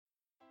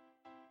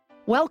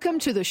Welcome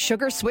to the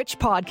Sugar Switch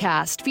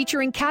podcast,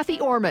 featuring Kathy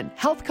Orman,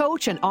 health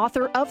coach and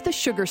author of The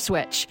Sugar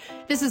Switch.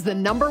 This is the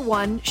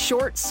 #1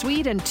 short,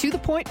 sweet, and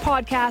to-the-point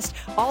podcast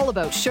all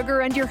about sugar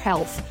and your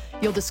health.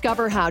 You'll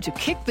discover how to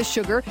kick the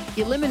sugar,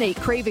 eliminate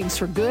cravings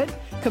for good,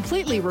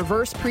 completely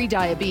reverse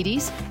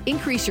pre-diabetes,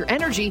 increase your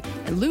energy,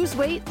 and lose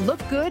weight,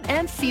 look good,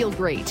 and feel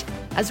great.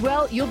 As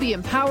well, you'll be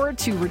empowered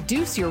to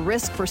reduce your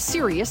risk for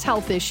serious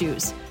health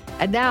issues.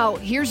 And now,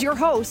 here's your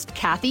host,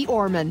 Kathy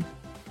Orman.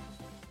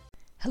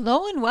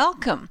 Hello and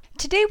welcome.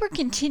 Today we're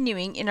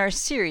continuing in our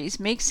series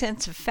Make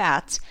Sense of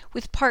Fats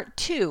with Part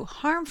 2,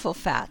 Harmful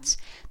Fats.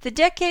 The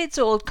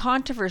decades-old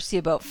controversy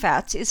about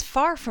fats is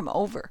far from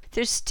over.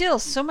 There's still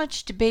so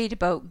much debate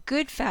about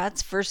good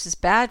fats versus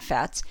bad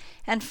fats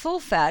and full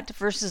fat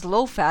versus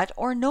low fat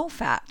or no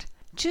fat.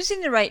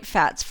 Choosing the right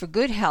fats for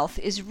good health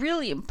is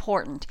really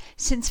important,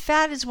 since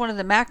fat is one of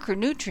the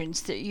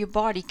macronutrients that your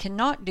body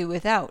cannot do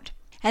without.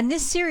 And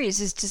this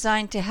series is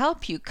designed to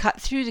help you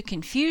cut through the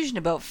confusion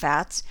about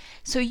fats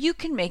so you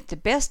can make the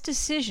best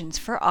decisions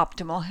for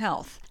optimal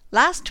health.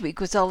 Last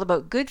week was all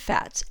about good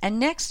fats, and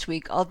next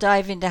week I'll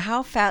dive into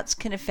how fats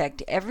can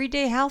affect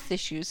everyday health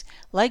issues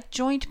like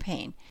joint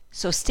pain.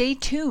 So stay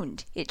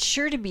tuned. It's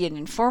sure to be an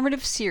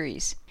informative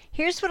series.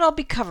 Here's what I'll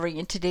be covering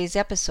in today's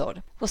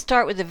episode. We'll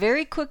start with a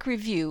very quick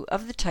review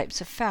of the types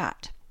of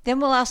fat.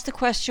 Then we'll ask the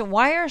question,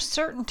 why are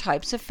certain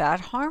types of fat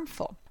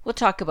harmful? We'll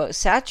talk about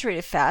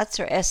saturated fats,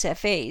 or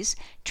SFAs,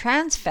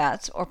 trans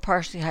fats, or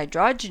partially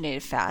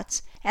hydrogenated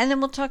fats, and then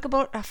we'll talk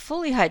about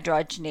fully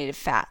hydrogenated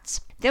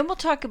fats. Then we'll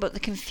talk about the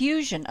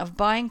confusion of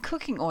buying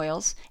cooking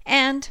oils,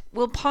 and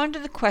we'll ponder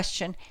the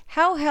question,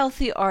 how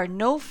healthy are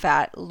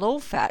no-fat,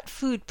 low-fat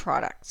food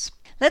products?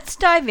 Let's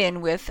dive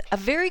in with a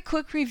very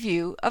quick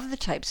review of the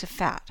types of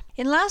fat.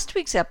 In last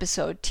week's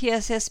episode,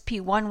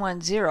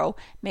 TSSP111,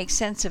 Make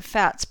Sense of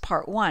Fats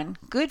Part 1,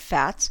 Good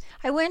Fats,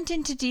 I went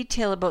into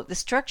detail about the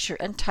structure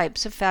and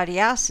types of fatty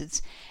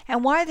acids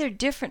and why they're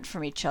different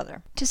from each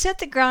other. To set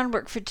the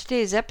groundwork for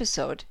today's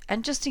episode,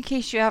 and just in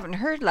case you haven't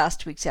heard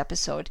last week's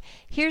episode,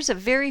 here's a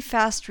very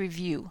fast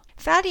review.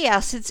 Fatty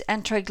acids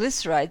and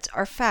triglycerides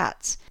are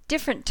fats.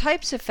 Different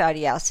types of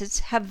fatty acids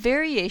have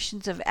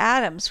variations of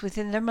atoms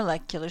within their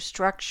molecular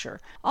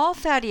structure. All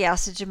fatty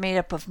acids are made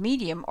up of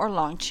medium or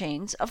long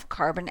chains of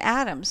carbon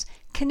atoms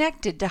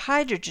connected to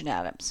hydrogen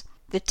atoms.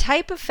 The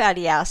type of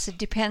fatty acid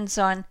depends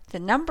on the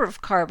number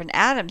of carbon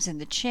atoms in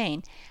the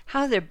chain,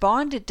 how they're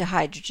bonded to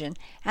hydrogen,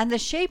 and the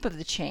shape of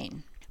the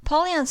chain.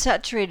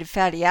 Polyunsaturated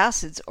fatty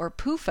acids, or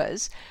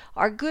PUFAs,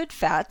 are good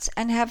fats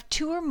and have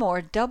two or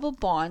more double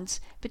bonds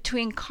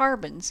between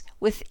carbons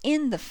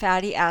within the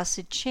fatty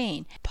acid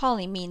chain.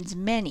 Poly means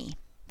many.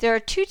 There are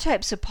two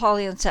types of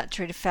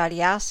polyunsaturated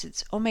fatty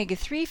acids,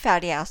 omega-3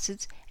 fatty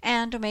acids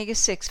and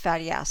omega-6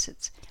 fatty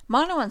acids.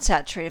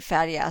 Monounsaturated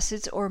fatty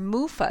acids, or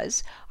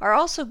MUFAs, are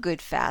also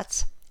good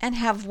fats and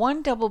have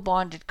one double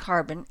bonded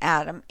carbon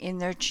atom in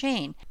their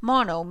chain.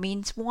 Mono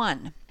means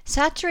one.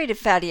 Saturated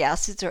fatty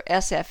acids, or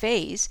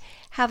SFAs,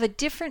 have a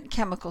different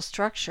chemical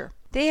structure.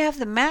 They have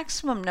the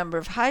maximum number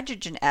of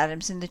hydrogen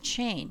atoms in the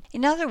chain.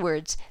 In other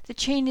words, the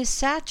chain is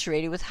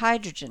saturated with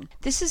hydrogen.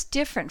 This is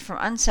different from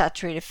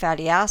unsaturated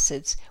fatty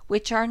acids,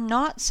 which are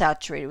not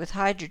saturated with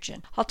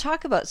hydrogen. I'll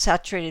talk about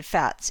saturated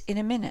fats in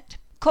a minute.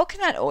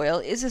 Coconut oil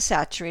is a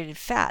saturated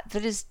fat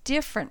that is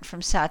different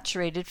from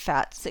saturated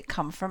fats that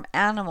come from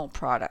animal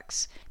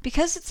products.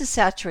 Because it's a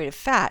saturated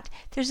fat,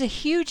 there's a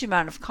huge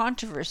amount of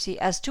controversy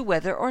as to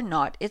whether or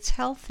not it's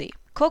healthy.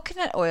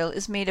 Coconut oil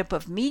is made up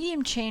of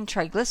medium-chain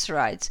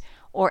triglycerides,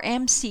 or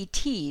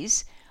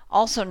MCTs,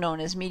 also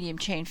known as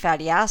medium-chain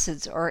fatty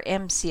acids, or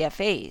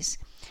MCFAs,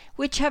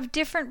 which have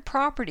different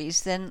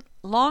properties than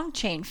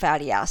long-chain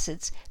fatty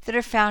acids that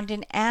are found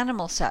in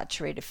animal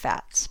saturated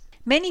fats.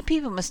 Many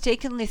people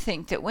mistakenly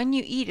think that when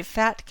you eat a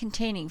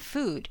fat-containing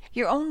food,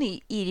 you're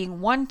only eating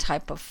one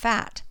type of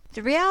fat.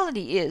 The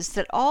reality is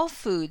that all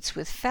foods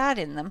with fat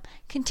in them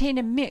contain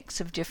a mix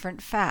of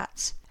different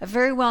fats. A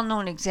very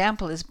well-known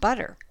example is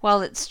butter.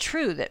 While it's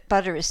true that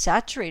butter is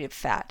saturated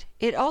fat,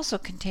 it also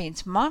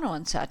contains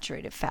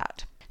monounsaturated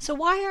fat. So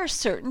why are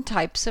certain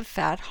types of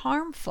fat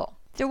harmful?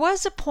 There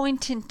was a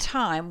point in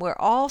time where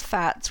all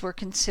fats were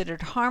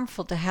considered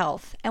harmful to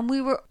health, and we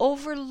were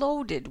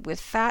overloaded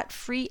with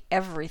fat-free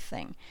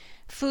everything.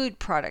 Food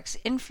products,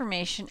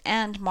 information,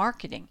 and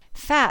marketing.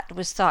 Fat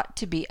was thought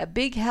to be a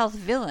big health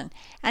villain,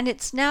 and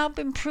it's now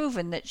been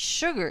proven that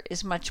sugar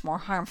is much more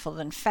harmful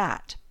than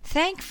fat.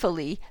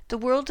 Thankfully, the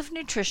world of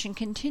nutrition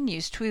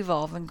continues to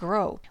evolve and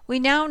grow. We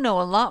now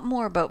know a lot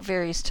more about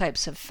various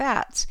types of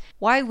fats,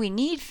 why we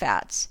need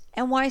fats,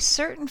 and why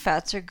certain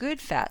fats are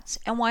good fats,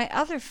 and why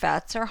other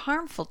fats are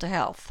harmful to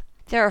health.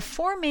 There are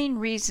four main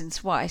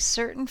reasons why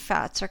certain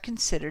fats are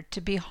considered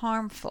to be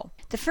harmful.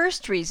 The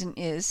first reason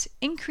is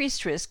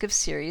increased risk of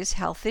serious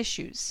health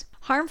issues.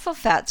 Harmful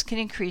fats can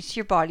increase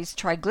your body's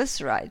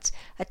triglycerides,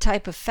 a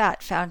type of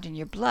fat found in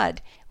your blood,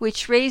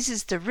 which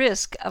raises the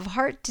risk of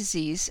heart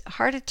disease,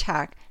 heart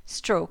attack,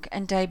 stroke,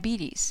 and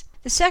diabetes.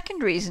 The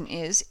second reason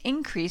is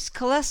increased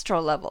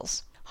cholesterol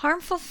levels.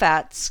 Harmful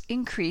fats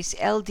increase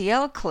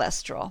LDL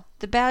cholesterol,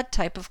 the bad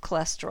type of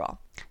cholesterol.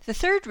 The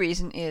third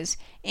reason is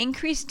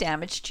increased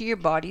damage to your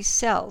body's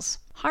cells.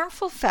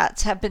 Harmful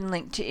fats have been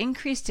linked to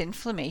increased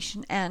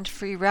inflammation and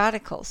free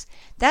radicals.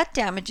 That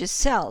damages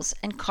cells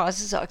and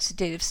causes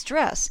oxidative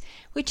stress,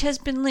 which has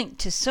been linked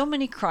to so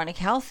many chronic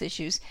health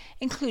issues,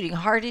 including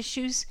heart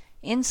issues,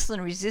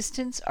 insulin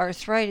resistance,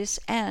 arthritis,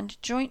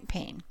 and joint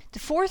pain. The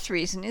fourth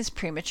reason is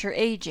premature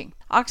aging.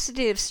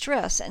 Oxidative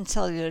stress and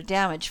cellular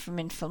damage from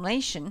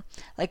inflammation,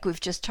 like we've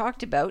just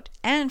talked about,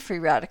 and free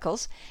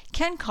radicals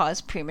can cause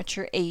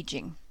premature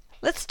aging.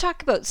 Let's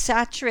talk about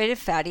saturated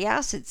fatty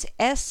acids,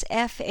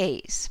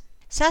 SFAs.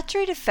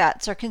 Saturated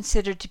fats are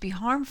considered to be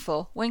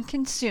harmful when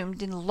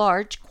consumed in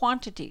large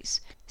quantities.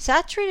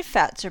 Saturated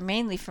fats are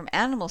mainly from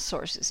animal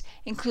sources,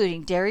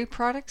 including dairy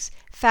products,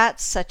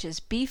 fats such as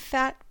beef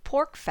fat,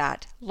 pork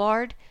fat,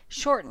 lard,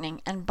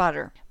 shortening, and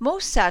butter.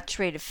 Most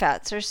saturated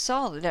fats are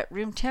solid at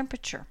room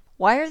temperature.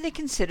 Why are they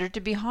considered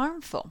to be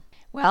harmful?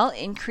 Well,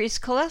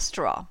 increased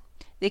cholesterol.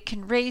 They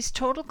can raise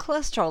total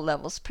cholesterol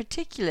levels,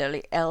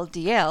 particularly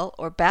LDL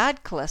or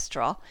bad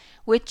cholesterol,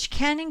 which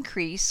can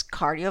increase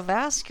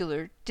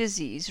cardiovascular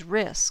disease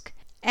risk,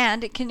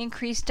 and it can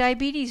increase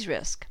diabetes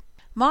risk.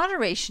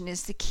 Moderation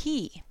is the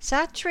key.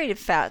 Saturated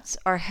fats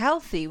are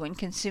healthy when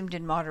consumed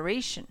in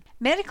moderation.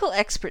 Medical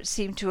experts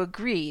seem to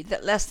agree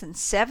that less than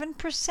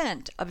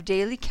 7% of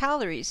daily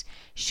calories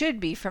should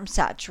be from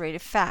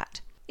saturated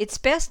fat. It's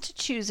best to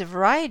choose a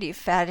variety of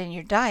fat in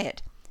your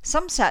diet.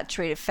 Some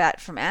saturated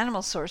fat from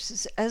animal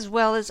sources, as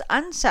well as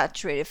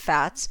unsaturated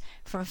fats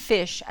from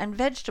fish and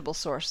vegetable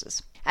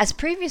sources. As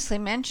previously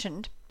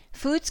mentioned,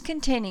 foods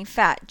containing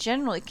fat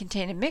generally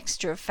contain a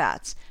mixture of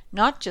fats,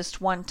 not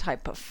just one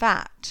type of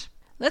fat.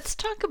 Let's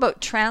talk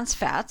about trans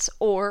fats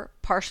or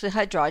partially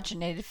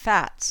hydrogenated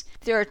fats.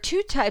 There are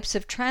two types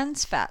of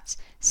trans fats,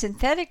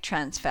 synthetic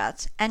trans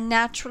fats and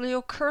naturally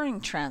occurring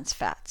trans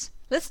fats.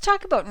 Let's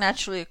talk about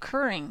naturally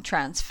occurring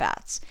trans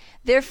fats.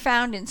 They're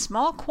found in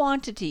small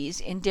quantities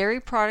in dairy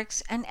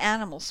products and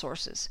animal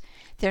sources.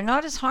 They're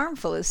not as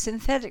harmful as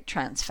synthetic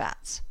trans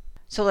fats.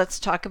 So let's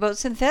talk about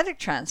synthetic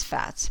trans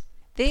fats.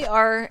 They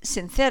are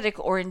synthetic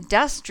or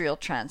industrial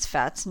trans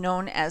fats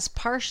known as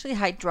partially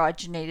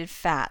hydrogenated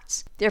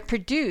fats. They're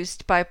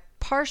produced by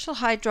partial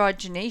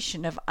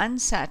hydrogenation of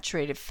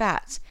unsaturated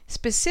fats,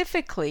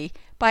 specifically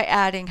by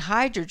adding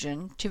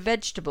hydrogen to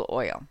vegetable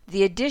oil.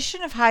 The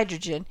addition of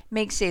hydrogen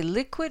makes a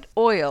liquid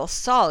oil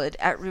solid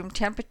at room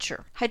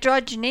temperature.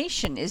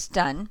 Hydrogenation is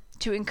done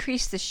to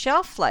increase the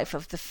shelf life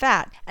of the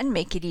fat and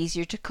make it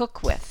easier to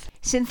cook with.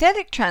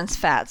 Synthetic trans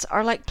fats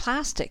are like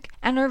plastic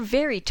and are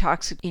very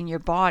toxic in your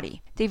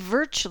body. They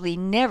virtually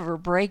never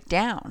break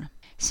down.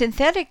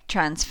 Synthetic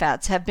trans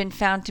fats have been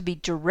found to be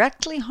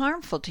directly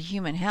harmful to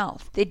human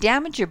health. They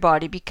damage your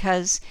body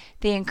because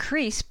they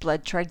increase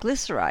blood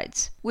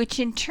triglycerides, which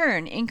in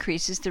turn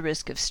increases the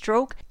risk of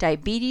stroke,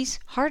 diabetes,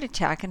 heart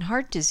attack, and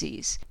heart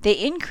disease. They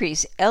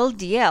increase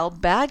LDL,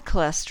 bad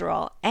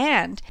cholesterol,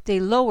 and they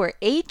lower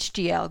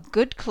HDL,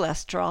 good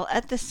cholesterol,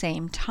 at the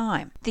same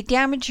time. They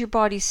damage your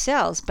body's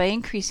cells by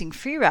increasing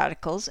free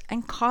radicals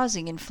and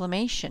causing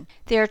inflammation.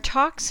 They are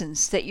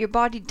toxins that your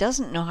body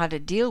doesn't know how to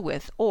deal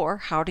with or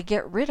how to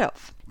get rid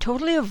of.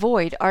 Totally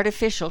avoid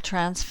artificial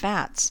trans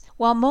fats.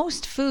 While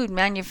most food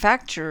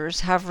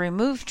manufacturers have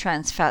removed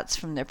trans fats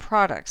from their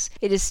products,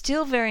 it is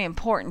still very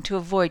important to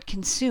avoid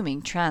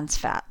consuming trans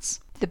fats.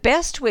 The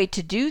best way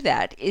to do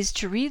that is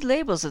to read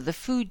labels of the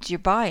foods you're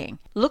buying.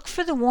 Look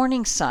for the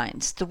warning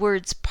signs, the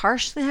words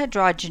partially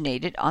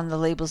hydrogenated on the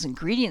label's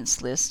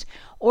ingredients list,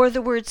 or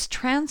the words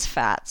trans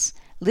fats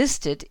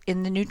listed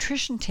in the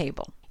nutrition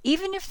table.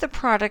 Even if the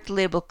product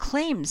label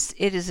claims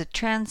it is a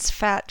trans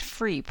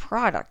fat-free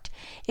product,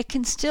 it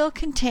can still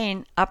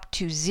contain up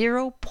to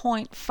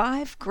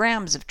 0.5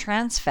 grams of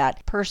trans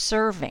fat per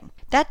serving.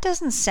 That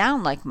doesn't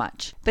sound like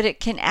much, but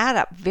it can add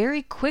up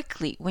very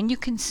quickly when you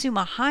consume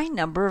a high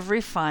number of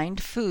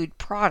refined food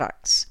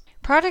products.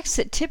 Products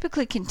that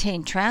typically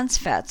contain trans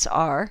fats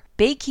are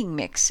baking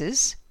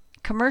mixes,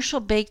 commercial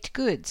baked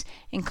goods,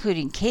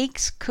 including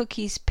cakes,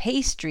 cookies,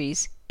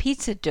 pastries,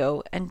 pizza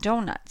dough, and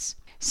donuts.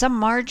 Some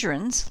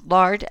margarines,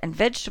 lard, and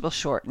vegetable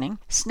shortening,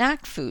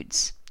 snack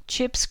foods,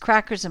 chips,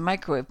 crackers, and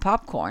microwave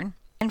popcorn,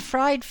 and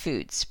fried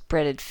foods,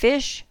 breaded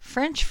fish,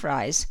 French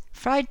fries,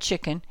 fried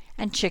chicken,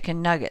 and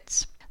chicken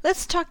nuggets.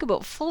 Let's talk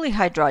about fully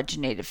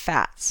hydrogenated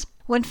fats.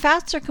 When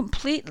fats are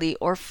completely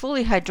or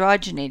fully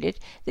hydrogenated,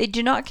 they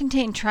do not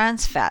contain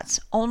trans fats,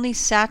 only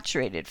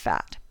saturated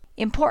fat.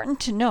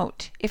 Important to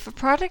note, if a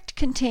product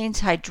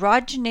contains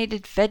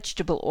hydrogenated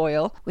vegetable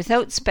oil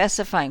without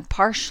specifying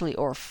partially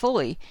or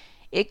fully,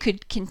 it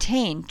could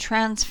contain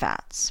trans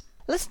fats.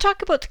 Let's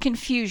talk about the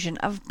confusion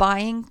of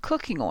buying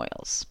cooking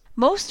oils.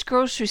 Most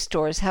grocery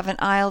stores have an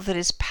aisle that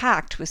is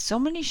packed with so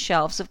many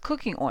shelves of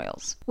cooking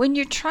oils. When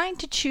you're trying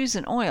to choose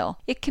an oil,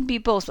 it can be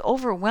both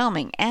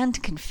overwhelming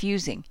and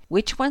confusing.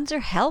 Which ones are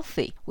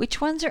healthy? Which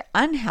ones are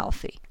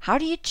unhealthy? How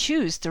do you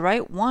choose the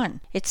right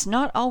one? It's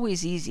not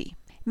always easy.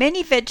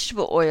 Many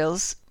vegetable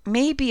oils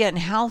may be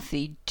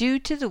unhealthy due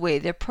to the way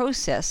they're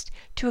processed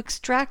to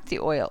extract the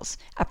oils.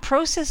 A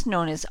process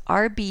known as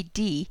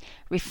RBD,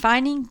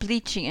 refining,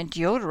 bleaching, and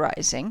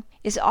deodorizing,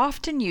 is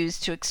often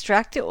used to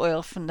extract the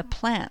oil from the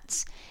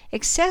plants.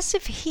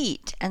 Excessive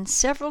heat and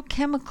several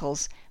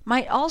chemicals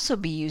might also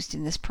be used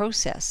in this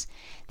process.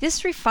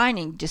 This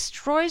refining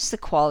destroys the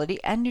quality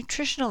and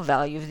nutritional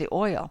value of the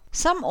oil.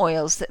 Some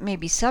oils that may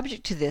be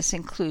subject to this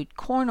include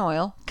corn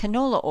oil,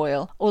 canola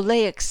oil,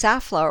 oleic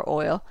safflower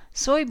oil,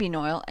 soybean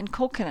oil, and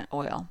coconut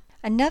oil.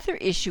 Another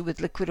issue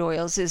with liquid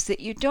oils is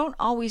that you don't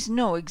always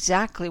know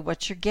exactly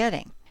what you're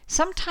getting.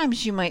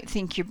 Sometimes you might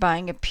think you're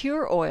buying a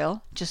pure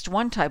oil, just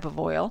one type of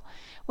oil,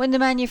 when the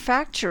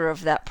manufacturer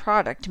of that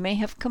product may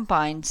have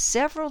combined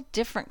several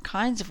different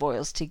kinds of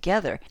oils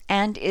together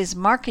and is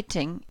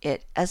marketing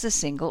it as a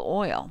single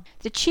oil.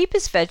 The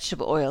cheapest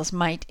vegetable oils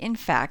might, in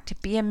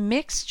fact, be a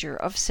mixture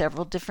of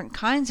several different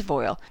kinds of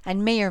oil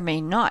and may or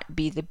may not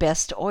be the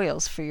best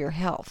oils for your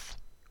health.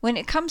 When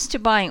it comes to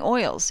buying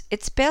oils,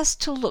 it's best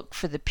to look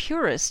for the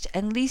purest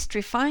and least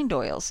refined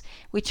oils,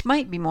 which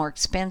might be more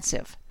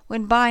expensive.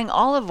 When buying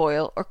olive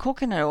oil or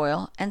coconut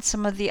oil and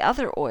some of the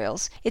other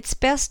oils, it's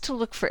best to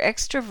look for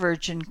extra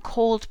virgin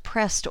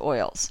cold-pressed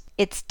oils.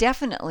 It's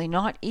definitely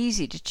not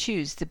easy to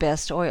choose the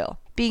best oil.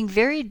 Being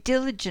very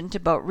diligent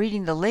about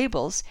reading the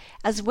labels,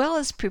 as well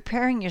as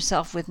preparing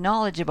yourself with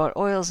knowledge about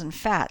oils and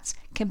fats,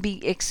 can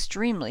be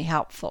extremely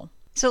helpful.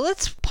 So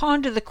let's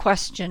ponder the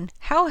question,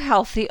 how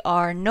healthy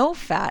are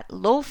no-fat,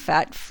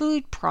 low-fat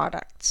food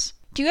products?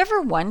 Do you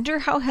ever wonder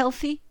how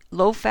healthy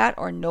low-fat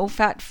or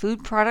no-fat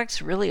food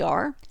products really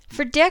are?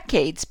 For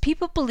decades,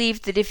 people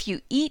believed that if you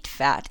eat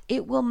fat,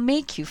 it will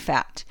make you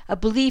fat, a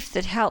belief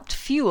that helped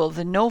fuel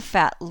the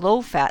no-fat,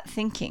 low-fat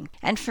thinking.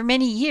 And for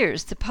many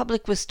years, the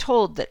public was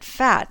told that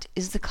fat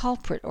is the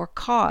culprit or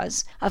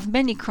cause of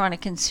many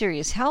chronic and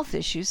serious health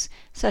issues,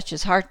 such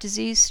as heart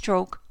disease,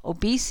 stroke,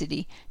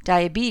 obesity,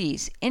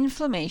 diabetes,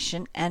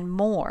 inflammation, and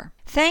more.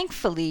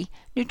 Thankfully,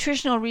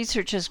 nutritional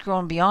research has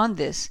grown beyond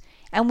this,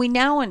 and we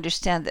now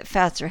understand that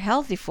fats are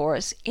healthy for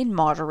us in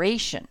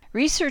moderation.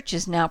 Research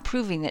is now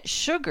proving that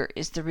sugar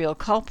is the real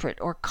culprit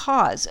or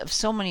cause of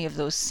so many of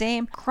those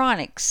same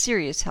chronic,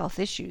 serious health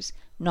issues,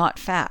 not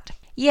fat.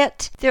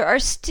 Yet, there are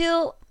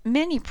still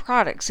many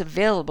products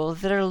available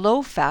that are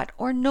low fat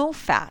or no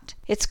fat.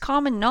 It's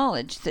common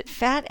knowledge that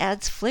fat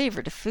adds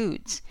flavor to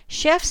foods.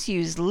 Chefs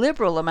use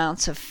liberal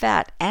amounts of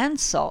fat and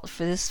salt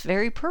for this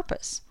very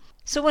purpose.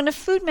 So when a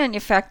food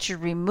manufacturer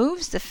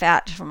removes the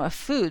fat from a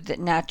food that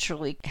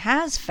naturally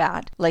has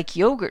fat, like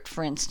yogurt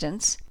for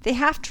instance, they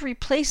have to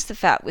replace the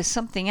fat with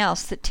something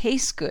else that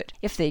tastes good.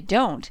 If they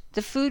don't,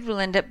 the food will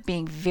end up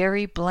being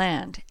very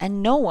bland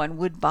and no one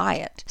would buy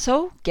it.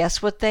 So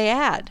guess what they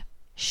add?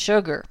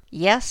 Sugar.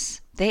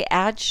 Yes, they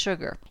add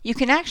sugar. You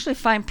can actually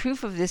find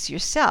proof of this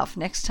yourself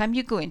next time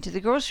you go into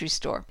the grocery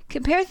store.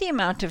 Compare the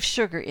amount of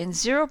sugar in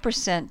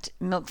 0%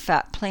 milk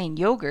fat plain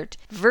yogurt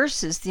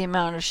versus the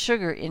amount of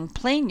sugar in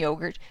plain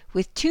yogurt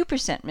with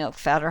 2% milk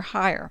fat or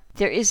higher.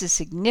 There is a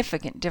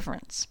significant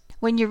difference.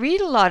 When you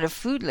read a lot of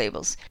food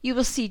labels, you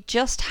will see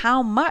just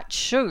how much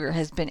sugar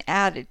has been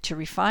added to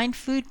refined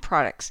food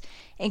products,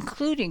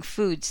 including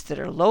foods that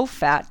are low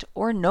fat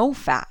or no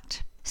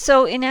fat.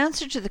 So in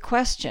answer to the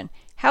question,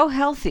 how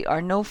healthy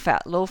are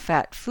no-fat,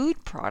 low-fat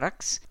food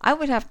products? I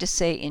would have to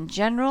say, in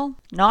general,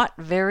 not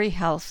very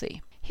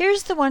healthy.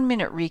 Here's the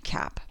 1-minute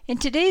recap. In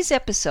today's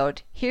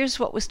episode, here's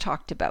what was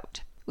talked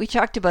about. We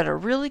talked about a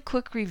really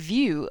quick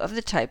review of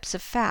the types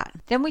of fat.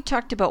 Then we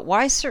talked about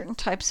why certain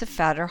types of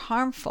fat are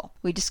harmful.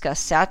 We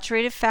discussed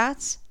saturated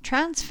fats,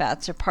 trans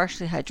fats or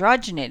partially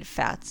hydrogenated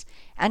fats,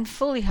 and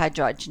fully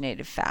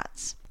hydrogenated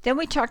fats. Then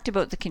we talked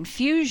about the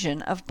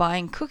confusion of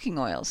buying cooking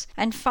oils.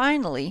 And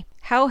finally,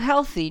 how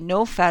healthy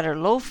no-fat or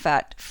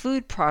low-fat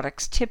food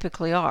products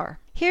typically are.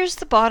 Here's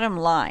the bottom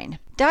line.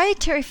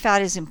 Dietary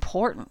fat is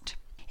important.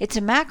 It's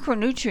a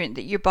macronutrient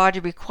that your body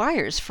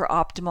requires for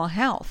optimal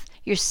health.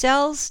 Your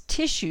cells,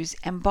 tissues,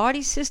 and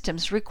body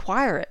systems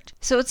require it.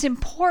 So it's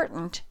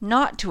important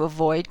not to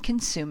avoid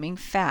consuming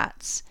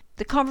fats.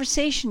 The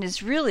conversation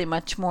is really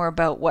much more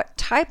about what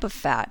type of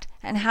fat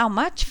and how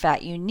much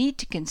fat you need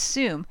to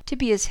consume to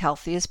be as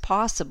healthy as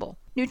possible.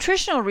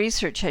 Nutritional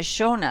research has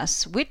shown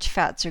us which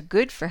fats are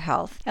good for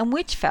health and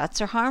which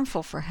fats are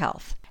harmful for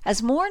health.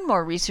 As more and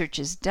more research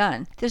is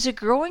done, there's a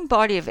growing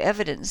body of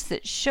evidence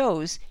that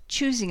shows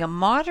choosing a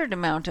moderate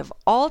amount of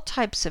all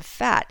types of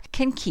fat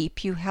can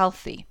keep you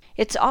healthy.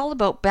 It's all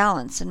about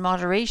balance and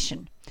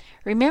moderation.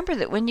 Remember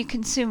that when you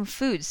consume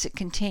foods that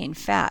contain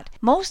fat,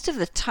 most of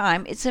the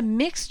time it's a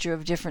mixture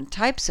of different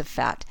types of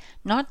fat,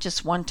 not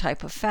just one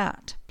type of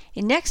fat.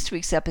 In next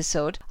week's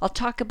episode, I'll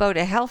talk about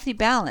a healthy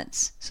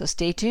balance, so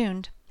stay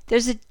tuned.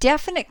 There's a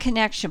definite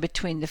connection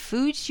between the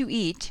foods you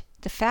eat,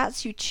 the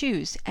fats you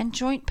choose, and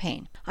joint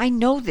pain. I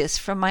know this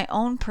from my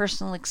own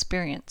personal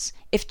experience.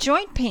 If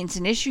joint pain is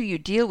an issue you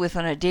deal with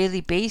on a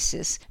daily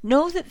basis,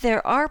 know that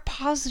there are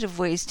positive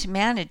ways to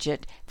manage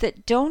it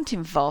that don't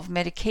involve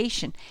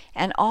medication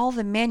and all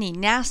the many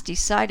nasty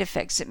side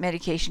effects that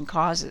medication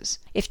causes.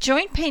 If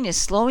joint pain is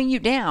slowing you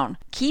down,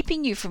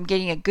 keeping you from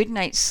getting a good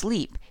night's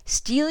sleep,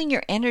 stealing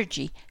your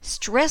energy,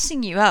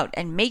 stressing you out,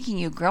 and making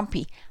you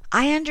grumpy,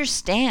 I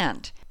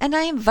understand. And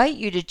I invite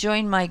you to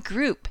join my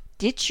group,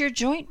 Ditch Your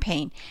Joint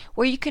Pain,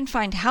 where you can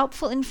find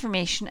helpful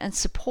information and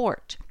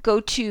support. Go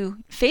to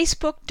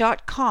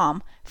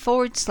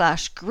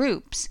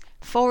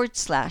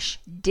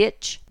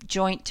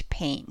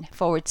facebook.com/groups/ditch-joint-pain/.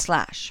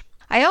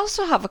 I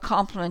also have a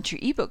complimentary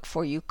ebook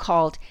for you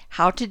called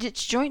How to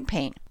Ditch Joint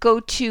Pain. Go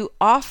to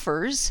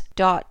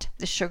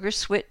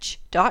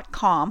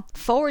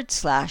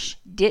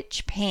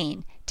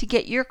offers.thesugarswitch.com/ditch-pain to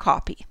get your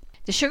copy.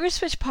 The Sugar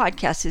Switch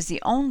Podcast is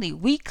the only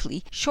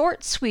weekly,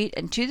 short, sweet,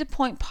 and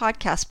to-the-point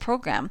podcast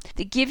program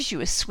that gives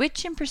you a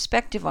switch in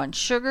perspective on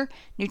sugar,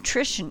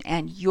 nutrition,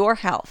 and your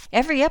health.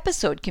 Every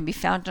episode can be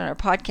found on our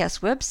podcast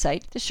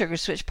website,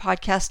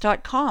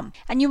 thesugarswitchpodcast.com,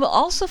 and you will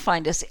also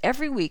find us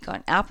every week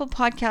on Apple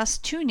Podcasts,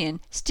 TuneIn,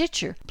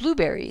 Stitcher,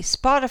 Blueberry,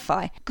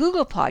 Spotify,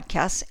 Google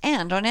Podcasts,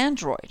 and on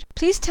Android.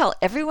 Please tell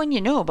everyone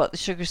you know about the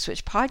Sugar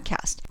Switch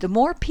Podcast. The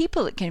more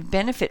people that can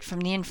benefit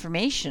from the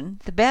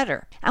information, the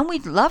better. And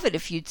we'd love it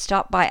if you'd stop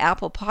by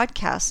Apple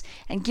Podcasts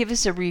and give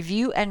us a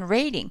review and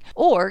rating,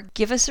 or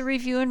give us a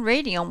review and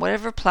rating on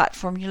whatever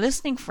platform you're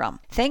listening from.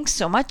 Thanks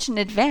so much in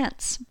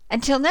advance.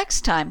 Until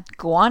next time,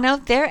 go on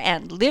out there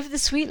and live the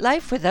sweet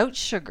life without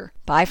sugar.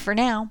 Bye for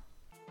now.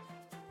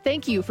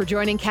 Thank you for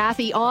joining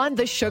Kathy on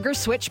the Sugar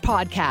Switch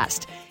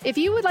Podcast. If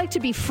you would like to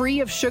be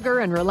free of sugar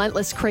and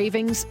relentless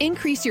cravings,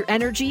 increase your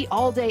energy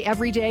all day,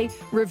 every day,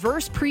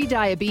 reverse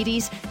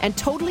pre-diabetes, and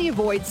totally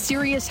avoid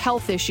serious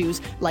health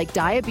issues like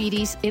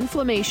diabetes,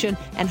 inflammation,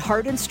 and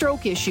heart and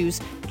stroke issues,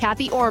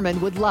 Kathy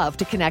Orman would love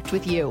to connect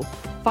with you.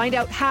 Find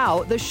out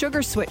how the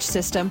Sugar Switch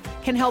system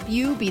can help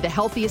you be the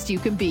healthiest you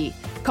can be.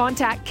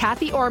 Contact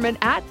Kathy Orman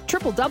at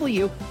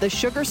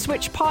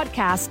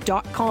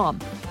www.thesugarswitchpodcast.com.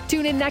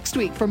 Tune in next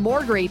week for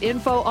more great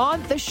info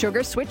on the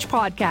Sugar Switch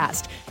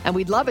Podcast. And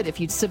we'd love it if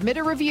you'd submit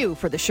a review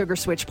for the Sugar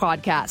Switch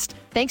Podcast.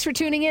 Thanks for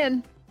tuning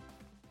in.